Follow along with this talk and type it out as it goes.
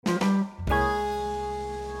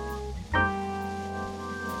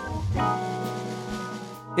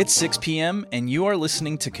It's 6 p.m. and you are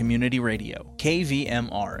listening to Community Radio,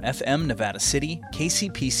 KVMR, FM Nevada City,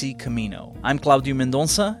 KCPC Camino. I'm Claudio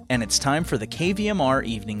Mendonça, and it's time for the KVMR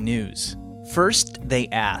Evening News. First, they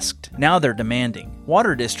asked. Now they're demanding.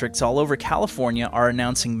 Water districts all over California are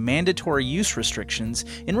announcing mandatory use restrictions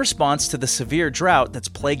in response to the severe drought that's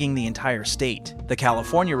plaguing the entire state. The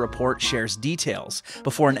California Report shares details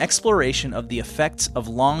before an exploration of the effects of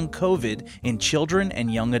long COVID in children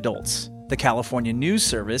and young adults. The California News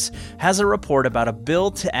Service has a report about a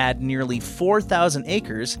bill to add nearly 4,000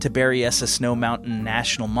 acres to Berryessa Snow Mountain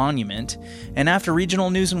National Monument. And after regional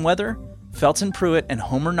news and weather, Felton Pruitt and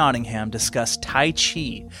Homer Nottingham discuss Tai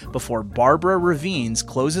Chi before Barbara Ravines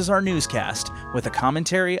closes our newscast with a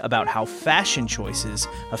commentary about how fashion choices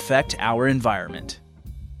affect our environment.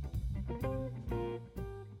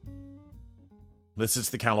 This is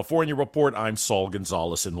the California Report. I'm Saul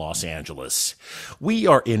Gonzalez in Los Angeles. We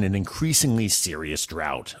are in an increasingly serious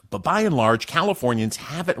drought, but by and large, Californians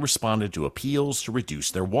haven't responded to appeals to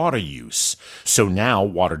reduce their water use. So now,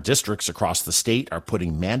 water districts across the state are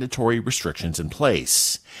putting mandatory restrictions in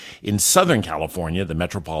place. In Southern California, the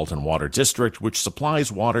Metropolitan Water District, which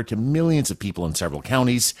supplies water to millions of people in several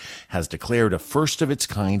counties, has declared a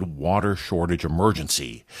first-of-its-kind water shortage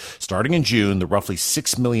emergency. Starting in June, the roughly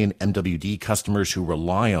 6 million MWD customers who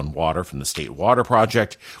rely on water from the State Water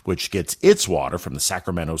Project, which gets its water from the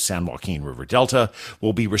Sacramento-San Joaquin River Delta,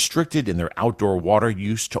 will be restricted in their outdoor water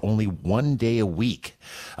use to only 1 day a week.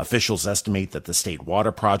 Officials estimate that the State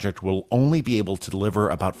Water Project will only be able to deliver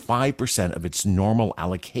about 5% of its normal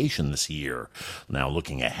allocation this year. Now,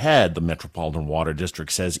 looking ahead, the Metropolitan Water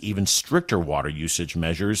District says even stricter water usage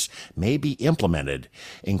measures may be implemented,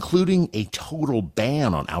 including a total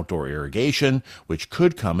ban on outdoor irrigation, which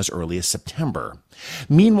could come as early as September.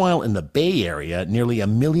 Meanwhile, in the Bay Area, nearly 1.5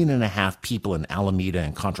 million people in Alameda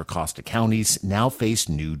and Contra Costa counties now face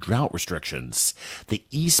new drought restrictions. The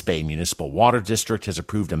East Bay Municipal Water District has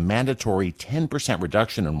approved a mandatory 10%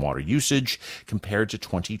 reduction in water usage compared to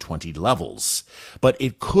 2020 levels. But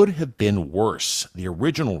it could have been worse. The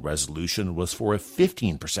original resolution was for a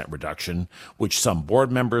 15% reduction, which some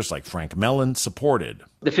board members like Frank Mellon supported.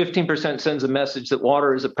 The 15% sends a message that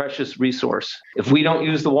water is a precious resource. If we don't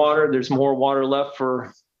use the water, there's more water left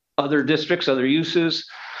for other districts, other uses,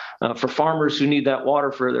 for farmers who need that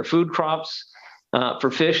water for their food crops,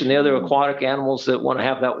 for fish and the other aquatic animals that want to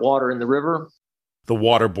have that water in the river. The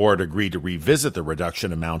Water Board agreed to revisit the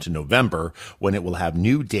reduction amount in November when it will have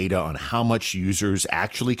new data on how much users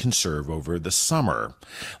actually conserve over the summer.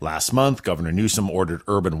 Last month, Governor Newsom ordered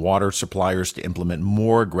urban water suppliers to implement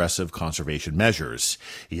more aggressive conservation measures.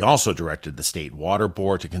 He also directed the State Water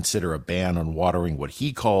Board to consider a ban on watering what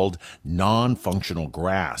he called non-functional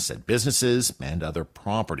grass at businesses and other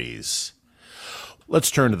properties.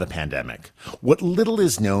 Let's turn to the pandemic. What little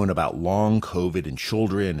is known about long COVID in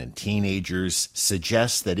children and teenagers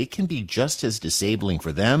suggests that it can be just as disabling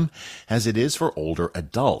for them as it is for older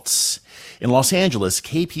adults. In Los Angeles,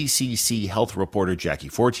 KPCC health reporter Jackie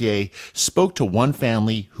Fortier spoke to one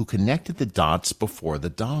family who connected the dots before the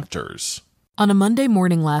doctors. On a Monday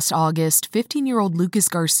morning last August, 15-year-old Lucas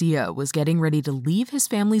Garcia was getting ready to leave his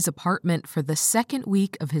family's apartment for the second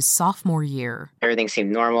week of his sophomore year. Everything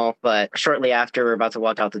seemed normal, but shortly after we were about to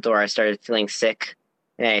walk out the door, I started feeling sick,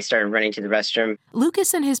 and I started running to the restroom.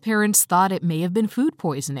 Lucas and his parents thought it may have been food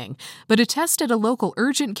poisoning, but a test at a local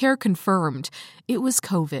urgent care confirmed it was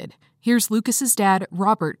COVID. Here's Lucas's dad,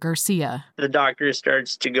 Robert Garcia. The doctor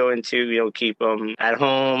starts to go into, keep him at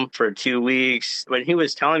home for 2 weeks. When he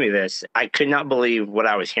was telling me this, I could not believe what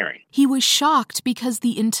I was hearing. He was shocked because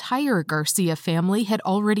the entire Garcia family had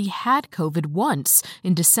already had COVID once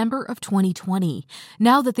in December of 2020.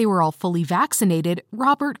 Now that they were all fully vaccinated,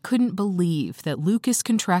 Robert couldn't believe that Lucas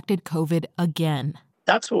contracted COVID again.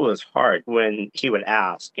 That's what was hard when he would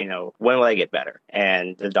ask, when will I get better?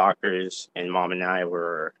 And the doctors and mom and I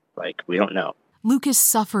were like, we don't know. Lucas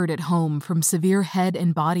suffered at home from severe head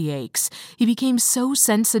and body aches. He became so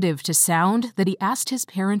sensitive to sound that he asked his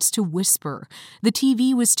parents to whisper. The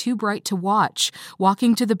TV was too bright to watch.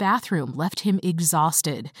 Walking to the bathroom left him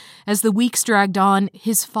exhausted. As the weeks dragged on,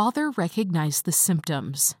 his father recognized the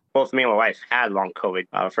symptoms. Both me and my wife had long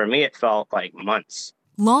COVID. For me, it felt like months.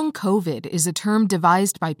 Long COVID is a term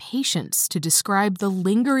devised by patients to describe the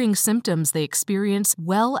lingering symptoms they experience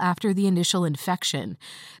well after the initial infection.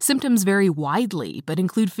 Symptoms vary widely, but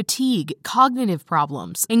include fatigue, cognitive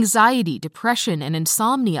problems, anxiety, depression, and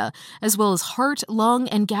insomnia, as well as heart, lung,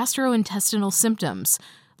 and gastrointestinal symptoms.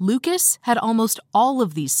 Lucas had almost all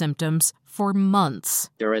of these symptoms for months.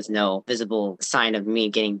 There was no visible sign of me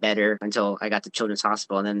getting better until I got to Children's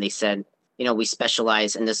Hospital, and then they said, we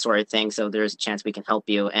specialize in this sort of thing, so there's a chance we can help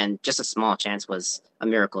you. And just a small chance was a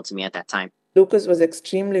miracle to me at that time. Lucas was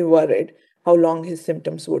extremely worried how long his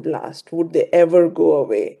symptoms would last. Would they ever go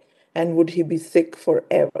away? And would he be sick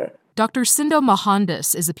forever? Dr. Sindhu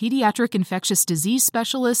Mohandas is a pediatric infectious disease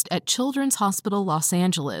specialist at Children's Hospital Los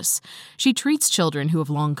Angeles. She treats children who have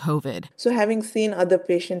long COVID. So having seen other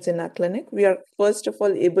patients in our clinic, we are first of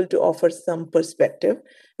all able to offer some perspective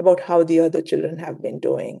about how the other children have been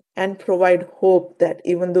doing and provide hope that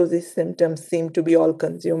even though these symptoms seem to be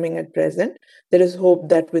all-consuming at present, there is hope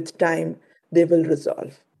that with time they will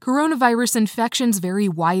resolve. Coronavirus infections vary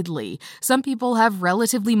widely. Some people have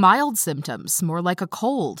relatively mild symptoms, more like a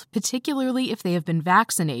cold, particularly if they have been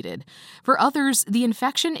vaccinated. For others, the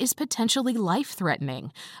infection is potentially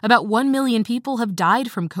life-threatening. About 1 million people have died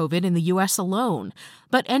from COVID in the U.S. alone.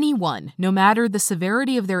 But anyone, no matter the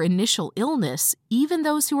severity of their initial illness, even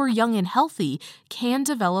those who are young and healthy, can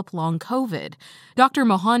develop long COVID. Dr.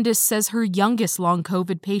 Mohandas says her youngest long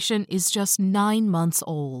COVID patient is just 9 months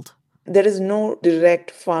old. There is no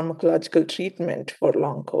direct pharmacological treatment for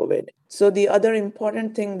long COVID. So the other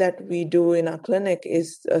important thing that we do in our clinic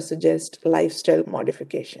is suggest lifestyle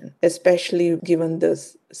modification, especially given the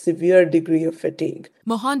severe degree of fatigue.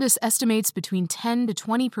 Mohandas estimates between 10 to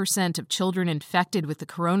 20% of children infected with the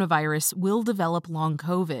coronavirus will develop long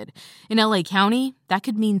COVID. In LA County, that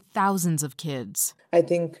could mean thousands of kids. I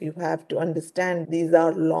think you have to understand these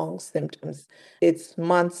are long symptoms. It's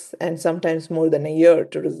months and sometimes more than a year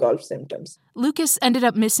to resolve symptoms. Lucas ended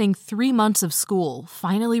up missing 3 months of school,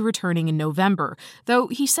 finally returning in November, though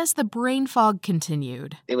he says the brain fog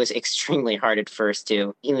continued. It was extremely hard at first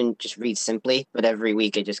to even just read simply, but every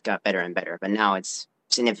week it just got better and better. But now it's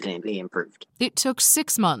significantly improved. It took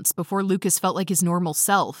 6 months before Lucas felt like his normal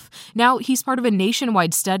self. Now he's part of a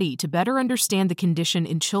nationwide study to better understand the condition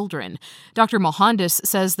in children. Dr. Mohandas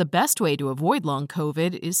says the best way to avoid long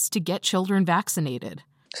COVID is to get children vaccinated.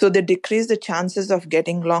 So they decrease the chances of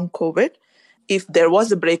getting long COVID. If there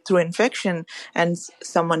was a breakthrough infection and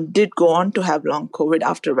someone did go on to have long COVID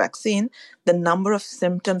after vaccine, the number of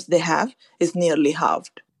symptoms they have is nearly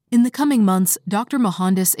halved. In the coming months, Dr.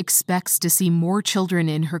 Mohandas expects to see more children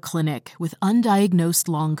in her clinic with undiagnosed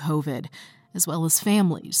long COVID, as well as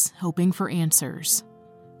families hoping for answers.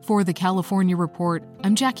 For the California Report,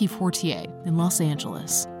 I'm Jackie Fortier in Los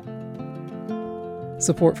Angeles.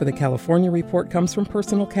 Support for the California Report comes from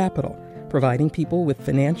Personal Capital, providing people with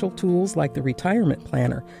financial tools like the Retirement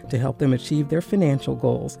Planner to help them achieve their financial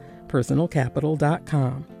goals.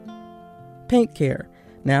 PersonalCapital.com. Paint Care,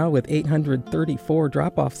 now with 834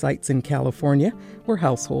 drop-off sites in California where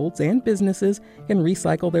households and businesses can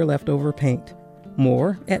recycle their leftover paint.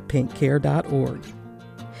 More at paintcare.org.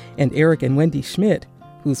 And Eric and Wendy Schmidt,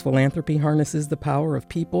 whose philanthropy harnesses the power of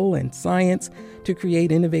people and science to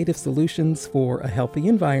create innovative solutions for a healthy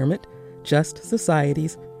environment, just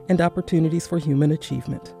societies, and opportunities for human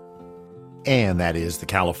achievement. And that is the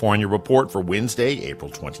California Report for Wednesday, April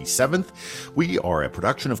 27th. We are a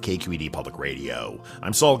production of KQED Public Radio.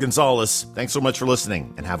 I'm Saul Gonzalez. Thanks so much for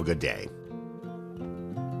listening, and have a good day.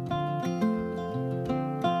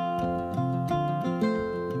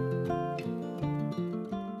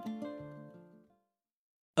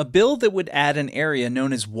 A bill that would add an area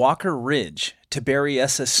known as Walker Ridge to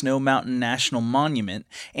Berryessa Snow Mountain National Monument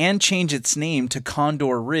and change its name to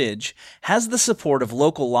Condor Ridge has the support of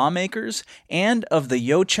local lawmakers and of the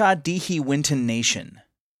Yocha-Dihi-Winton Nation.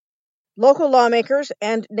 Local lawmakers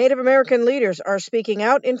and Native American leaders are speaking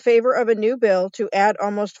out in favor of a new bill to add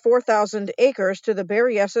almost 4,000 acres to the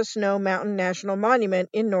Berryessa Snow Mountain National Monument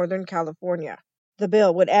in Northern California. The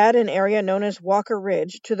bill would add an area known as Walker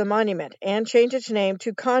Ridge to the monument and change its name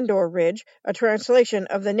to Condor Ridge, a translation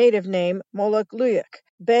of the native name Moloch Luyuk.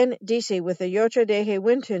 Ben Deasy with the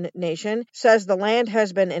Yocha-Dihi-Winton Nation says the land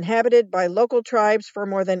has been inhabited by local tribes for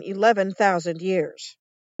more than 11,000 years.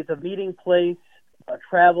 It's a meeting place, a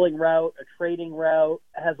traveling route, a trading route.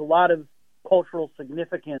 It has a lot of cultural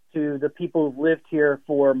significance to the people who've lived here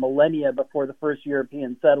for millennia before the first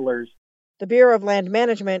European settlers. The Bureau of Land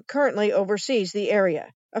Management currently oversees the area.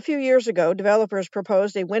 A few years ago, developers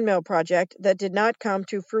proposed a windmill project that did not come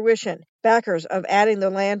to fruition. Backers of adding the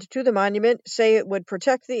land to the monument say it would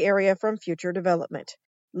protect the area from future development.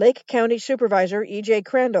 Lake County Supervisor E.J.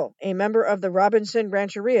 Crandall, a member of the Robinson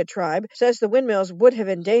Rancheria tribe, says the windmills would have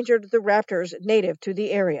endangered the raptors native to the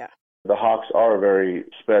area. The hawks are very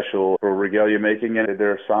special for regalia making, and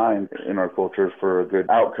they're a sign in our culture for a good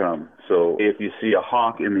outcome. So if you see a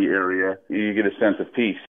hawk in the area, you get a sense of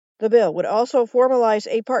peace. The bill would also formalize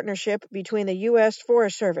a partnership between the U.S.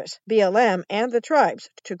 Forest Service, BLM, and the tribes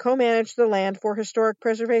to co-manage the land for historic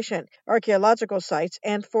preservation, archaeological sites,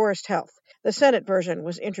 and forest health. The Senate version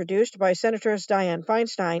was introduced by Senators Dianne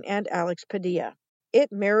Feinstein and Alex Padilla.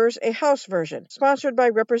 It mirrors a House version, sponsored by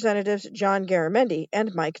Representatives John Garamendi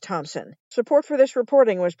and Mike Thompson. Support for this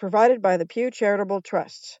reporting was provided by the Pew Charitable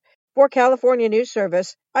Trusts. For California News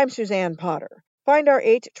Service, I'm Suzanne Potter. Find our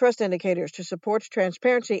 8 trust indicators to support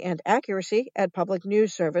transparency and accuracy at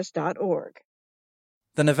publicnewsservice.org.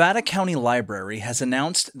 The Nevada County Library has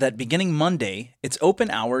announced that beginning Monday, its open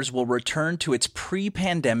hours will return to its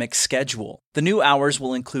pre-pandemic schedule. The new hours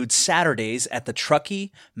will include Saturdays at the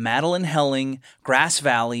Truckee, Madeline Helling, Grass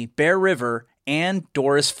Valley, Bear River, and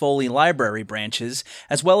Doris Foley Library branches,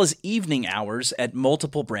 as well as evening hours at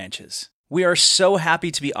multiple branches. We are so happy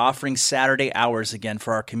to be offering Saturday hours again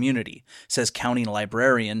for our community, says County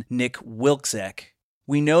Librarian Nick Wilczek.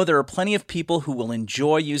 We know there are plenty of people who will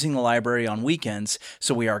enjoy using the library on weekends,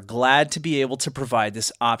 so we are glad to be able to provide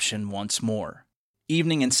this option once more.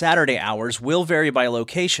 Evening and Saturday hours will vary by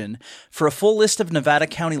location. For a full list of Nevada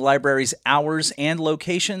County Library's hours and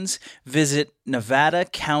locations, visit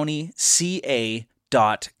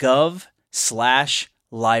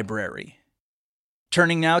nevadacountyca.gov/library.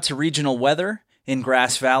 Turning now to regional weather, in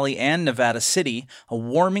Grass Valley and Nevada City, a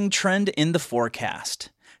warming trend in the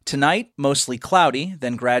forecast. Tonight, mostly cloudy,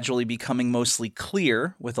 then gradually becoming mostly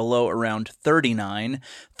clear with a low around 39.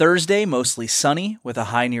 Thursday, mostly sunny with a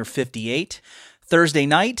high near 58. Thursday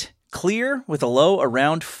night, clear with a low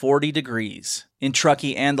around 40 degrees. In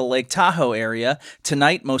Truckee and the Lake Tahoe area,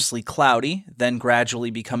 tonight mostly cloudy, then gradually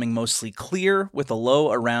becoming mostly clear with a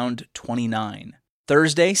low around 29.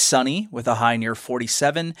 Thursday, sunny with a high near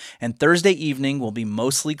 47, and Thursday evening will be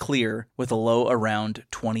mostly clear with a low around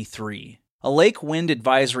 23. A lake wind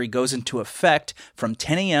advisory goes into effect from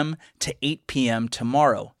 10 a.m. to 8 p.m.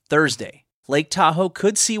 tomorrow, Thursday. Lake Tahoe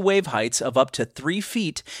could see wave heights of up to 3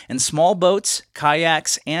 feet, and small boats,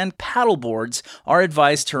 kayaks, and paddleboards are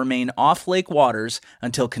advised to remain off lake waters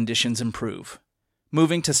until conditions improve.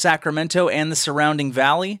 Moving to Sacramento and the surrounding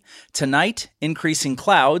valley, tonight, increasing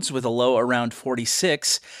clouds with a low around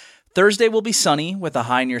 46. Thursday will be sunny with a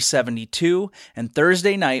high near 72, and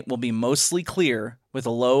Thursday night will be mostly clear with a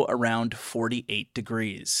low around 48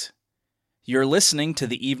 degrees. You're listening to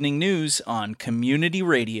the evening news on Community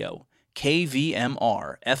Radio,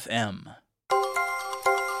 KVMR FM.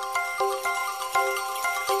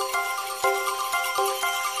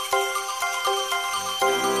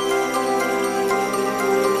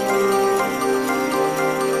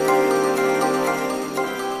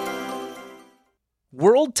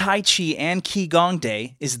 World Tai Chi and Qigong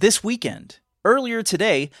Day is this weekend. Earlier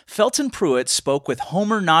today, Felton Pruitt spoke with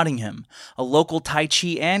Homer Nottingham, a local Tai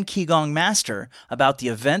Chi and Qigong master, about the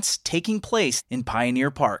events taking place in Pioneer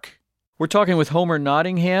Park. We're talking with Homer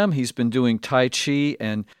Nottingham. He's been doing Tai Chi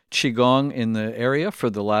and Qigong in the area for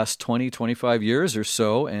the last 20-25 years or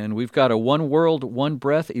so, and we've got a One World, One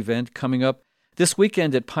Breath event coming up this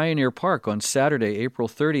weekend at Pioneer Park on Saturday, April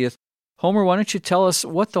 30th. Homer, why don't you tell us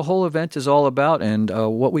what the whole event is all about and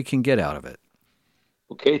what we can get out of it?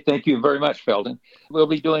 Okay, thank you very much, Felton. We'll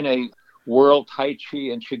be doing a World Tai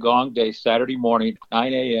Chi and Qigong Day Saturday morning,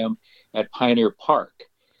 9 a.m. at Pioneer Park.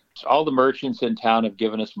 So all the merchants in town have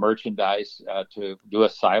given us merchandise to do a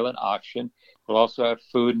silent auction. We'll also have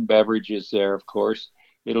food and beverages there, of course.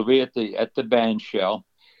 It'll be at the band shell,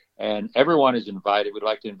 and everyone is invited. We'd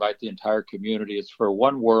like to invite the entire community. It's for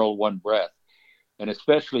One World, One Breath. And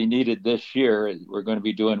especially needed this year, we're going to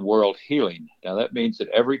be doing world healing. Now, that means that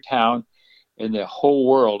every town in the whole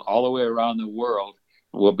world, all the way around the world,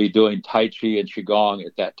 will be doing Tai Chi and Qigong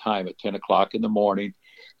at that time at 10 o'clock in the morning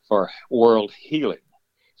for world healing.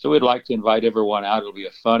 So we'd like to invite everyone out. It'll be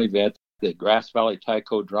a fun event. The Grass Valley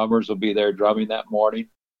Taiko drummers will be there drumming that morning.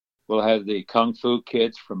 We'll have the Kung Fu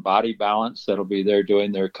kids from Body Balance that'll be there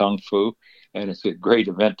doing their Kung Fu. And it's a great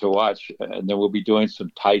event to watch. And then we'll be doing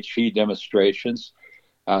some Tai Chi demonstrations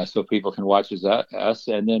so people can watch us.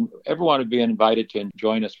 And then everyone will be invited to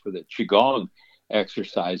join us for the Qigong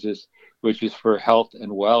exercises, which is for health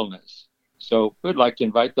and wellness. So we'd like to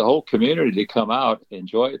invite the whole community to come out,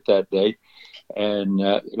 enjoy it that day. And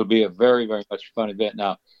it'll be a very, very much fun event.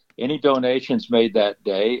 Now, any donations made that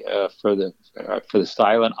day for the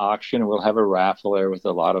silent auction, we'll have a raffle there with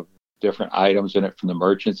a lot of different items in it from the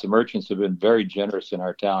merchants. The merchants have been very generous in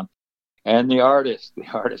our town. And the artists,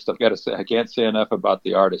 I've got to say, I can't say enough about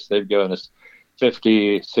the artists. They've given us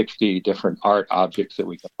 50, 60 different art objects that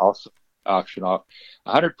we can also auction off.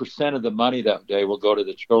 100% of the money that day will go to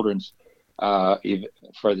the Children's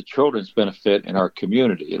for the children's benefit in our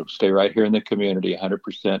community. It'll stay right here in the community,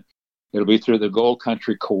 100%. It'll be through the Gold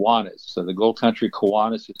Country Kiwanis. So the Gold Country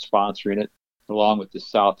Kiwanis is sponsoring it, along with the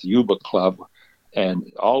South Yuba Club.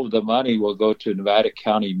 And all of the money will go to Nevada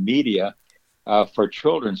County Media for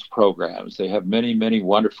children's programs. They have many, many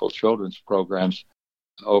wonderful children's programs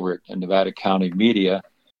over at Nevada County Media.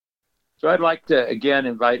 So I'd like to, again,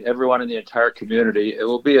 invite everyone in the entire community. It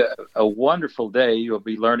will be a wonderful day. You'll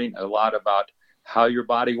be learning a lot about how your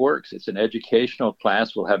body works. It's an educational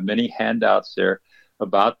class. We'll have many handouts there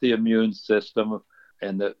about the immune system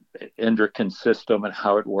and the endocrine system and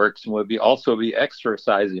how it works. And we'll also be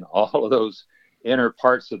exercising all of those inner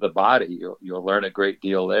parts of the body. You'll learn a great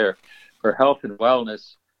deal there. For health and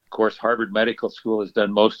wellness, of course, Harvard Medical School has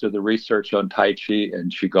done most of the research on Tai Chi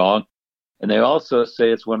and Qigong. And they also say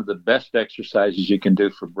it's one of the best exercises you can do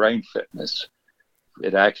for brain fitness.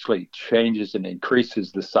 It actually changes and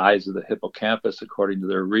increases the size of the hippocampus, according to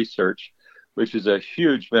their research, which is a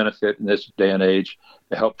huge benefit in this day and age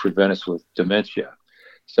to help prevent us with dementia.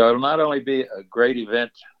 So it'll not only be a great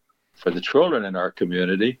event for the children in our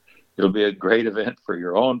community, it'll be a great event for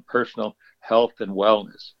your own personal health and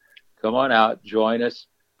wellness. Come on out, join us.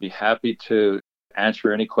 Be happy to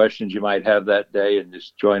answer any questions you might have that day, and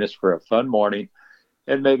just join us for a fun morning.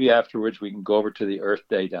 And maybe afterwards we can go over to the Earth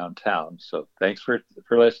Day downtown. So thanks for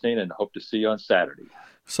listening, and hope to see you on Saturday.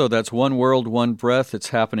 So that's One World, One Breath. It's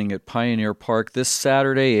happening at Pioneer Park this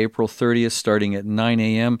Saturday, April 30th, starting at 9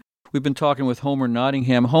 a.m. We've been talking with Homer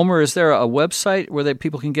Nottingham. Homer, is there a website where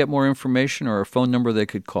people can get more information, or a phone number they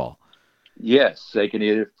could call? Yes, they can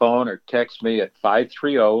either phone or text me at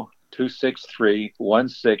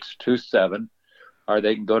 530-263-1627, or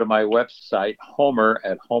they can go to my website,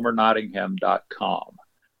 homer@homernottingham.com.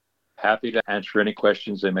 Happy to answer any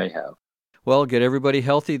questions they may have. Well, get everybody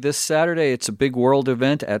healthy this Saturday. It's a big world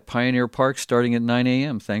event at Pioneer Park starting at 9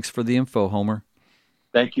 a.m. Thanks for the info, Homer.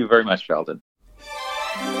 Thank you very much, Sheldon.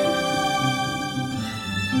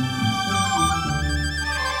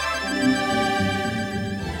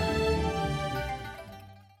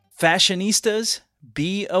 Fashionistas,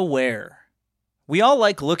 be aware. We all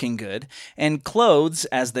like looking good, and clothes,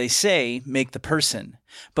 as they say, make the person.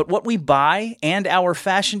 But what we buy and our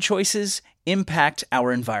fashion choices impact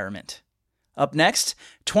our environment. Up next,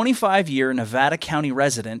 25-year Nevada County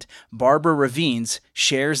resident Barbara Ravines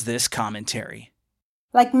shares this commentary.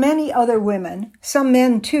 Like many other women, some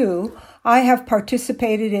men too, I have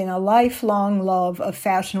participated in a lifelong love of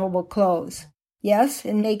fashionable clothes. Yes,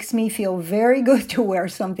 it makes me feel very good to wear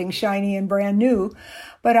something shiny and brand new,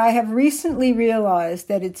 but I have recently realized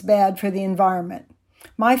that it's bad for the environment.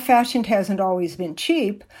 My fashion hasn't always been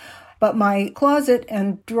cheap, but my closet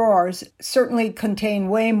and drawers certainly contain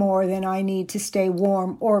way more than I need to stay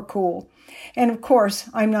warm or cool. And of course,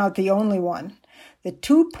 I'm not the only one. The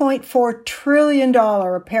 $2.4 trillion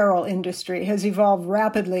apparel industry has evolved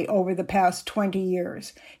rapidly over the past 20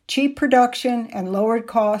 years. Cheap production and lowered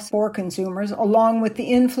costs for consumers, along with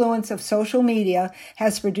the influence of social media,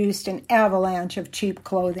 has produced an avalanche of cheap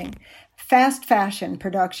clothing. Fast fashion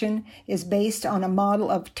production is based on a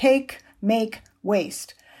model of take, make,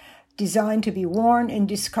 waste, designed to be worn and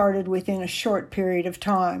discarded within a short period of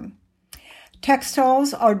time.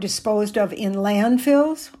 Textiles are disposed of in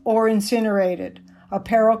landfills or incinerated.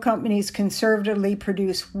 Apparel companies conservatively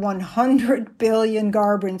produce 100 billion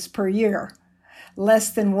garments per year.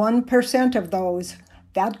 Less than 1% of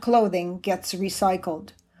that clothing gets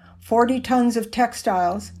recycled. 40 tons of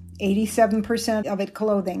textiles, 87% of it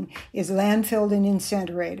clothing, is landfilled and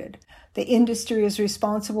incinerated. The industry is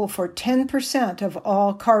responsible for 10% of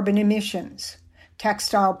all carbon emissions.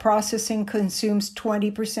 Textile processing consumes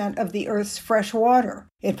 20% of the Earth's fresh water.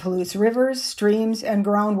 It pollutes rivers, streams, and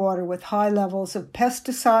groundwater with high levels of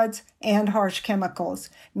pesticides and harsh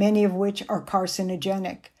chemicals, many of which are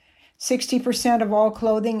carcinogenic. 60% of all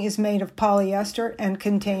clothing is made of polyester and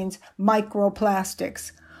contains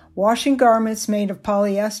microplastics. Washing garments made of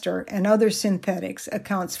polyester and other synthetics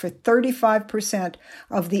accounts for 35%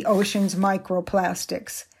 of the ocean's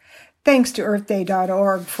microplastics. Thanks to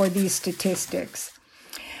EarthDay.org for these statistics.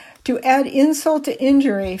 To add insult to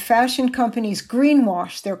injury, fashion companies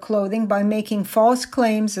greenwash their clothing by making false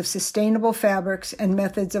claims of sustainable fabrics and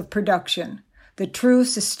methods of production. The true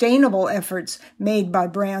sustainable efforts made by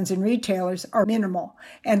brands and retailers are minimal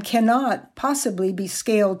and cannot possibly be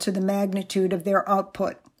scaled to the magnitude of their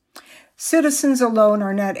output. Citizens alone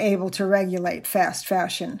are not able to regulate fast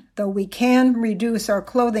fashion, though we can reduce our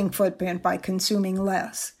clothing footprint by consuming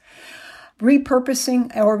less.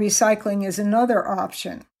 Repurposing or recycling is another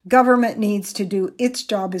option. Government needs to do its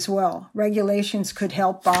job as well. Regulations could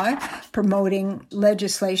help by promoting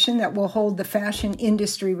legislation that will hold the fashion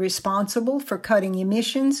industry responsible for cutting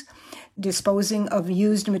emissions, disposing of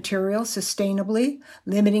used materials sustainably,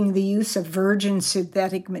 limiting the use of virgin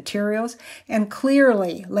synthetic materials, and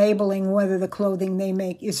clearly labeling whether the clothing they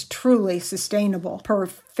make is truly sustainable per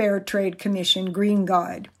Fair Trade Commission Green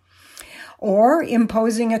Guide. Or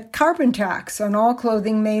imposing a carbon tax on all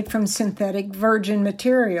clothing made from synthetic virgin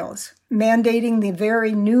materials. Mandating the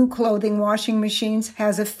very new clothing washing machines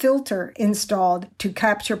has a filter installed to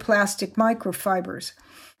capture plastic microfibers.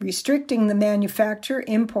 Restricting the manufacture,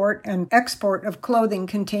 import, and export of clothing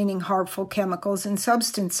containing harmful chemicals and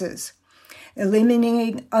substances.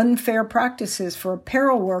 Eliminating unfair practices for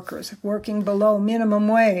apparel workers working below minimum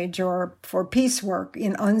wage or for piecework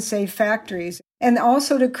in unsafe factories, and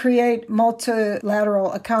also to create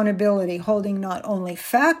multilateral accountability, holding not only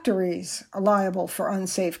factories liable for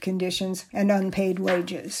unsafe conditions and unpaid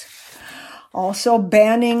wages. Also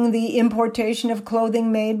banning the importation of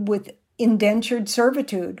clothing made with indentured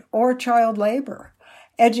servitude or child labor,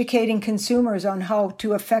 educating consumers on how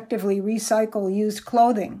to effectively recycle used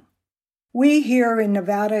clothing. We here in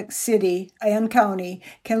Nevada City and County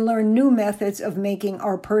can learn new methods of making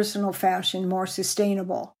our personal fashion more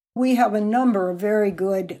sustainable. We have a number of very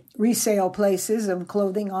good resale places of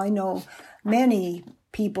clothing. I know many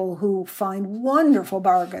people who find wonderful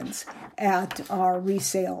bargains at our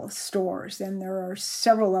resale stores, and there are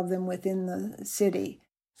several of them within the city.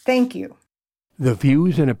 Thank you. The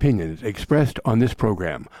views and opinions expressed on this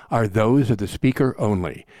program are those of the speaker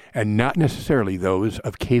only, and not necessarily those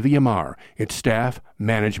of KVMR, its staff,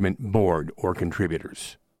 management, board, or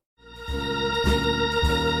contributors.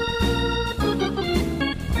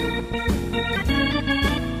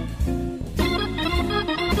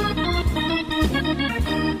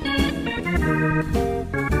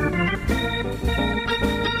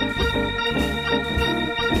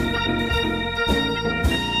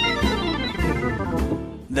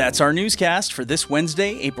 That's our newscast for this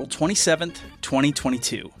Wednesday, April 27th,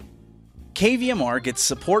 2022. KVMR gets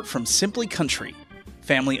support from Simply Country,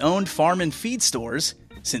 family-owned farm and feed stores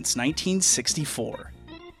since 1964.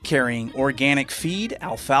 Carrying organic feed,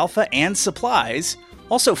 alfalfa, and supplies,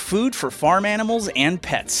 also food for farm animals and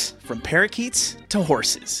pets, from parakeets to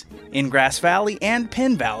horses, in Grass Valley and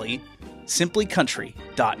Penn Valley,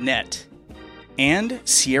 simplycountry.net. And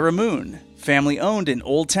Sierra Moon, family-owned in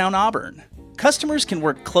Old Town Auburn. Customers can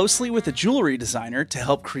work closely with a jewelry designer to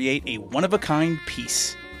help create a one-of-a-kind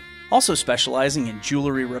piece. Also specializing in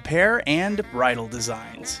jewelry repair and bridal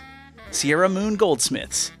designs.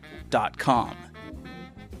 SierraMoonGoldsmiths.com.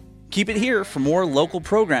 Keep it here for more local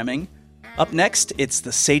programming. Up next, it's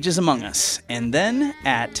The Sages Among Us, and then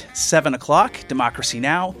at 7 o'clock, Democracy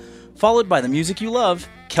Now!, followed by the music you love,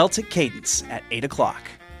 Celtic Cadence, at 8 o'clock.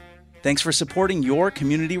 Thanks for supporting your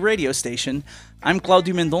community radio station. I'm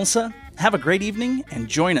Claudio Mendonça. Have a great evening and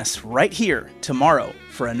join us right here tomorrow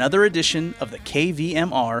for another edition of the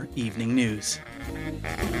KVMR Evening News.